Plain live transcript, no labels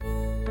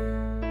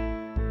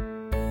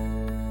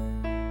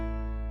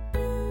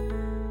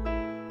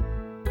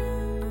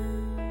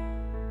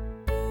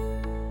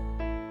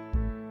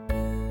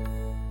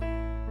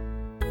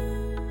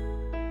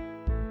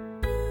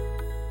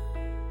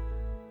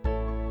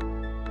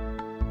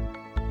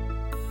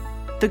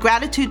The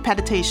Gratitude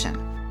Meditation.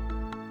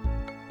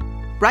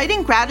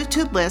 Writing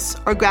gratitude lists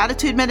or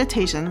gratitude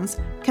meditations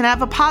can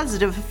have a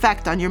positive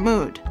effect on your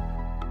mood.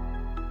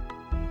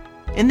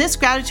 In this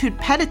gratitude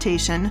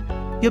meditation,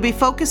 you'll be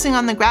focusing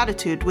on the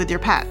gratitude with your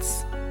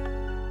pets.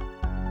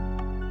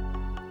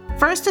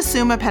 First,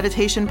 assume a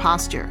meditation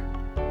posture.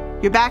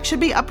 Your back should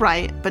be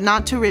upright but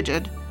not too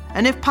rigid,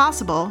 and if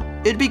possible,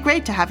 it would be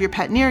great to have your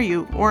pet near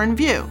you or in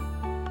view.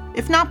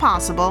 If not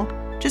possible,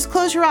 just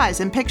close your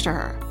eyes and picture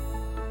her.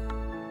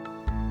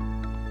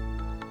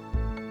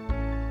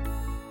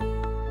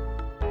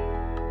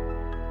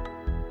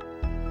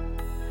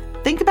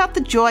 Think about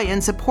the joy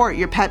and support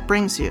your pet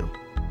brings you.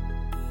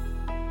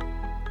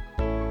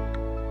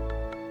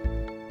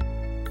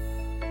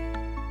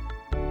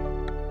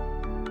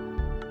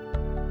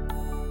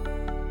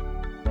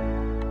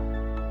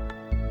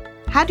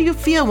 How do you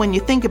feel when you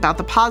think about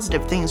the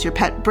positive things your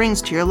pet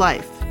brings to your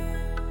life?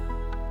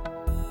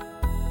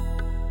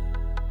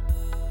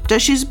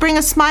 Does she bring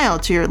a smile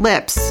to your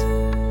lips?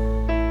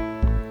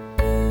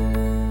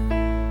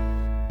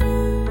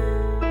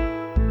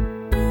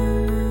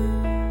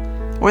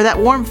 Or that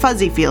warm,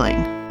 fuzzy feeling?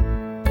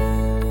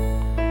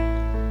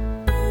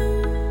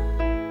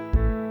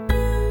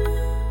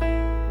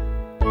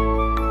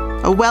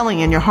 A welling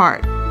in your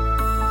heart?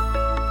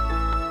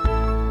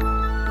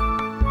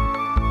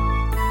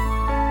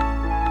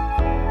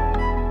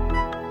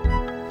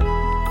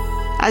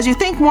 As you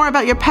think more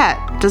about your pet,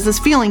 does this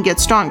feeling get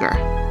stronger?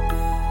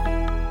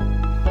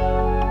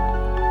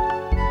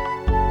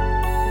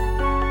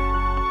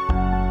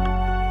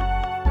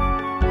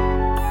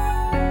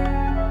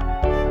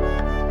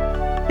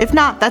 If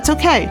not, that's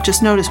okay.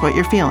 Just notice what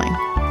you're feeling.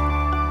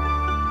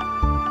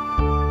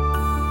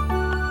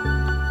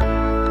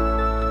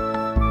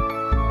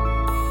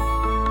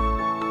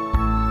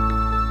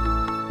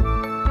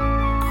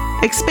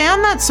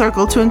 Expand that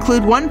circle to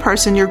include one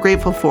person you're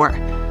grateful for.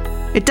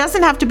 It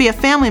doesn't have to be a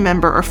family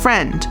member or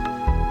friend.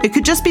 It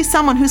could just be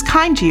someone who's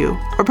kind to you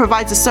or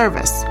provides a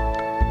service.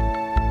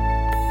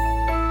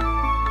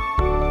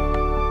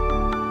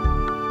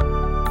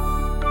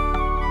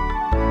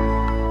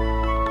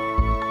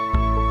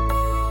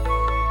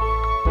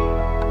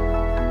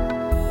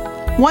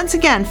 Once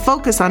again,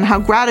 focus on how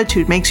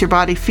gratitude makes your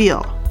body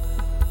feel.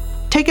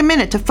 Take a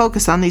minute to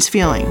focus on these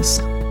feelings.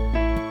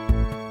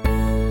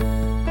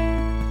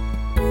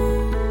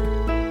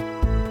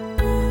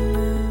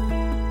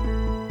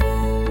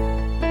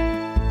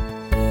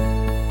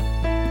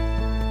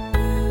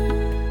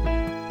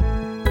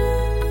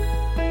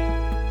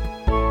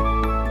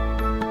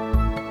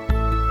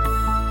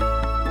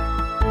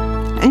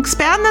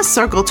 Expand this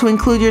circle to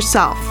include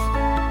yourself.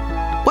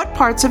 What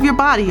parts of your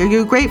body are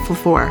you grateful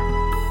for?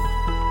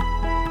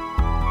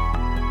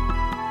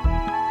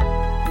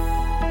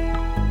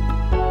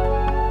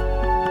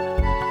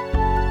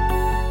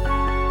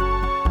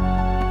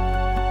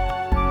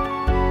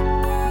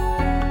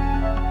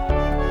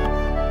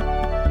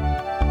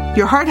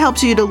 Your heart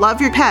helps you to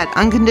love your pet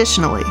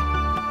unconditionally.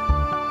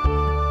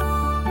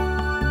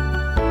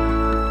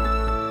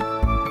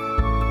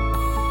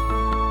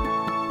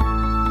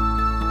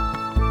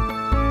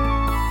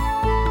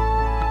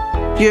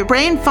 Your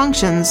brain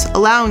functions,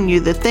 allowing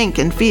you to think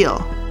and feel.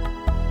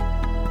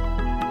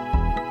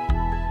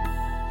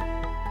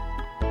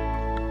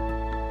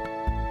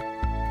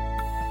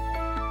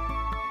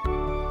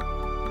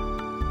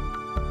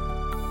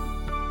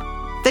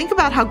 Think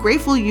about how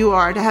grateful you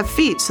are to have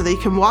feet so that you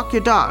can walk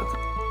your dog,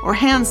 or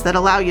hands that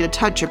allow you to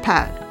touch your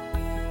pet.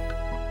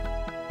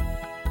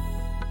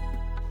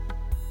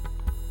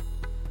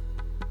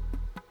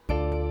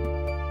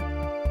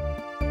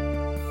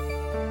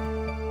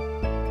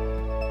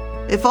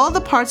 If all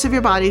the parts of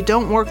your body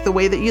don't work the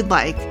way that you'd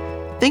like,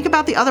 think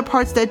about the other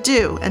parts that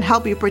do and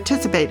help you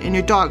participate in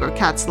your dog or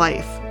cat's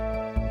life.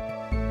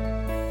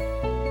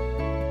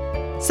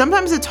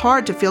 Sometimes it's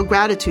hard to feel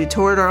gratitude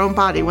toward our own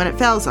body when it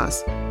fails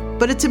us,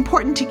 but it's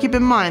important to keep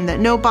in mind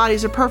that no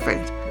bodies are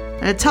perfect,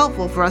 and it's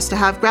helpful for us to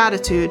have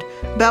gratitude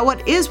about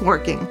what is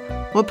working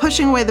while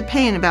pushing away the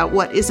pain about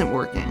what isn't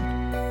working.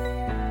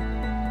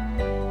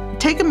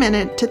 Take a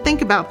minute to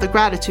think about the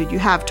gratitude you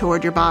have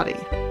toward your body.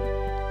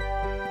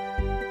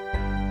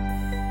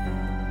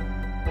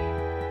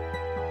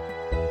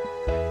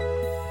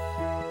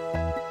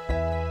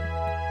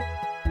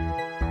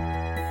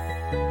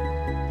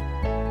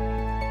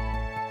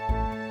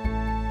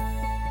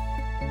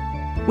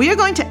 We are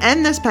going to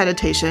end this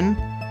meditation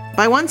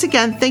by once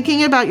again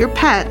thinking about your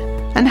pet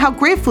and how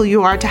grateful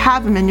you are to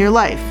have him in your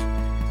life,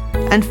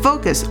 and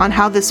focus on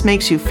how this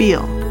makes you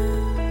feel.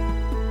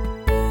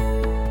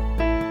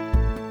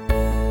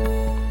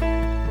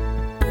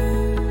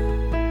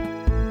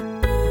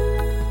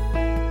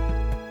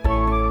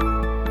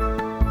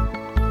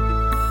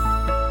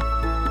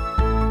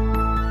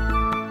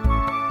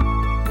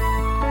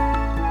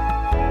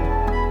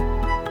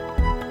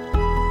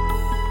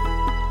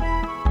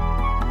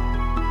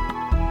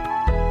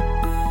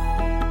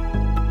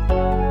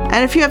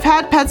 And if you have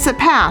had pets that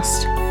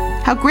passed,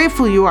 how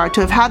grateful you are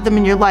to have had them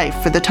in your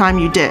life for the time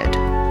you did.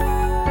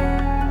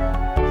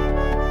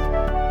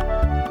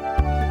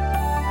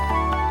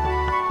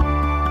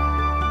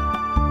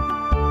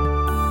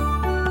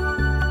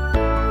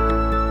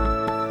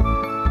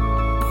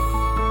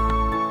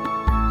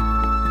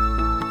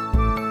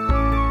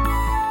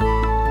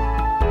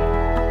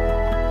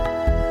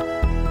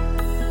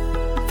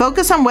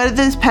 Focus on whether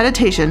this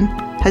meditation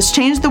has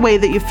changed the way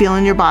that you feel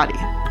in your body.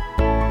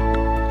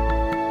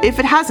 If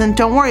it hasn't,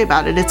 don't worry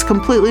about it. It's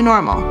completely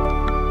normal.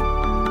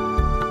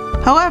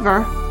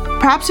 However,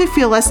 perhaps you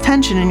feel less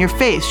tension in your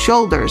face,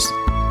 shoulders,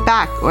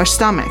 back, or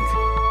stomach.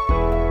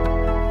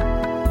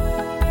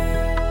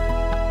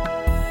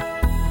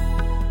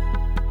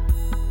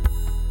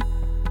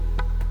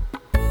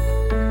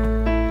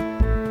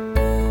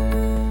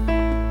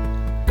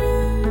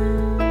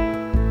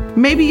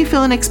 Maybe you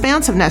feel an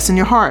expansiveness in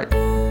your heart.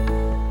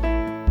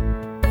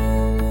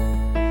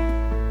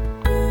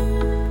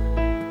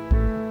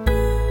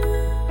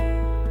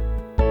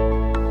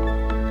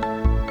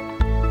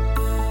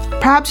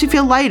 Perhaps you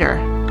feel lighter.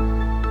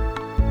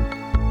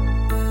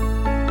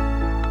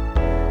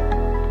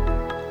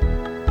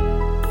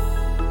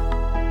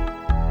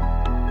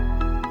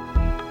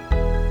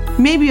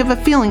 Maybe you have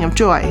a feeling of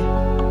joy.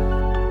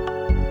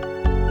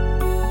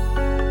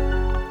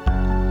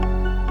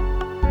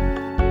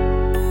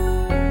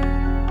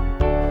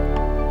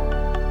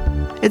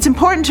 It's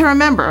important to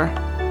remember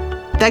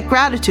that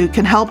gratitude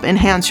can help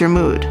enhance your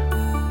mood.